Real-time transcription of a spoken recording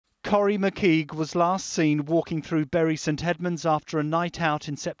Corrie McKeague was last seen walking through Bury St Edmunds after a night out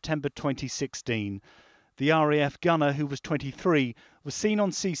in September 2016. The RAF gunner, who was 23, was seen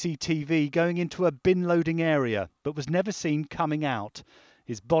on CCTV going into a bin loading area, but was never seen coming out.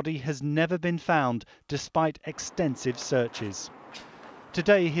 His body has never been found, despite extensive searches.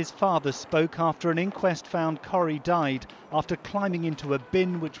 Today, his father spoke after an inquest found Corrie died after climbing into a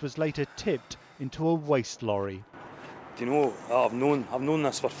bin which was later tipped into a waste lorry. You know, I've known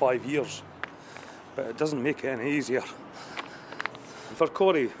this for 5 years, but it doesn't make it any easier. For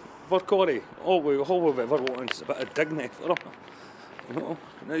Corrie, all we've ever wanted is a bit of dignity for him. You know,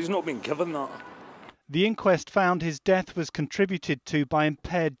 he's not been given that. The inquest found his death was contributed to by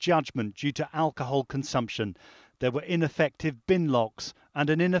impaired judgment due to alcohol consumption. There were ineffective bin locks and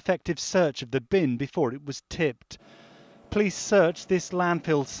an ineffective search of the bin before it was tipped. Police searched this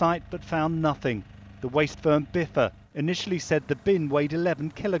landfill site but found nothing. The waste firm Biffa initially said the bin weighed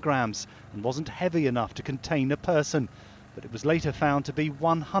 11 kilograms and wasn't heavy enough to contain a person, but it was later found to be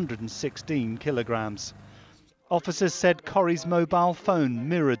 116 kilograms. Officers said Corrie's mobile phone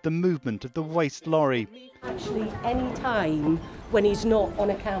mirrored the movement of the waste lorry. Actually, any time when he's not on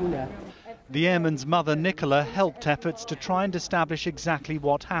a camera. The airman's mother, Nicola, helped efforts to try and establish exactly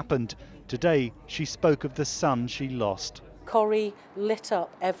what happened. Today, she spoke of the son she lost. Corrie lit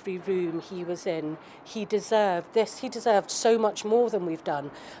up every room he was in. He deserved this. He deserved so much more than we've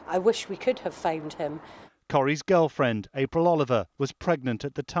done. I wish we could have found him. Corrie's girlfriend, April Oliver, was pregnant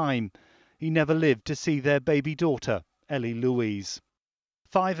at the time. He never lived to see their baby daughter, Ellie Louise.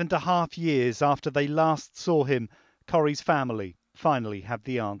 5.5 years after they last saw him, Corrie's family finally had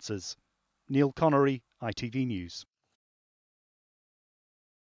the answers. Neil Connery, ITV News.